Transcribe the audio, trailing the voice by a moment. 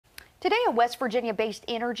Today, a West Virginia-based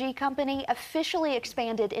energy company officially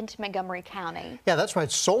expanded into Montgomery County. Yeah, that's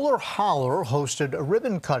right. Holler hosted a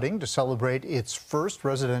ribbon cutting to celebrate its first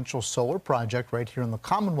residential solar project right here in the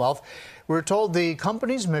Commonwealth. We're told the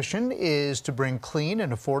company's mission is to bring clean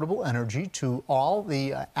and affordable energy to all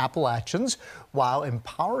the Appalachians while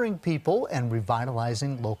empowering people and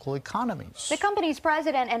revitalizing local economies. The company's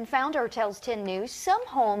president and founder tells 10 News some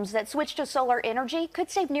homes that switch to solar energy could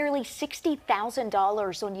save nearly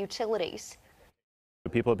 $60,000 on utilities.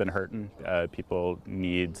 People have been hurting. People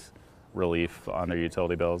need relief on their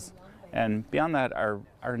utility bills. And beyond that, our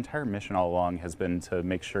entire mission all along has been to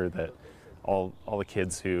make sure that all the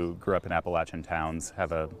kids who grew up in Appalachian towns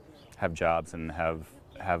have jobs and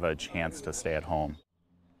have a chance to stay at home.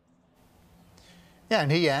 Yeah,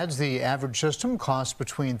 and he adds the average system costs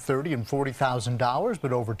between $30,000 and $40,000,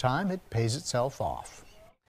 but over time it pays itself off.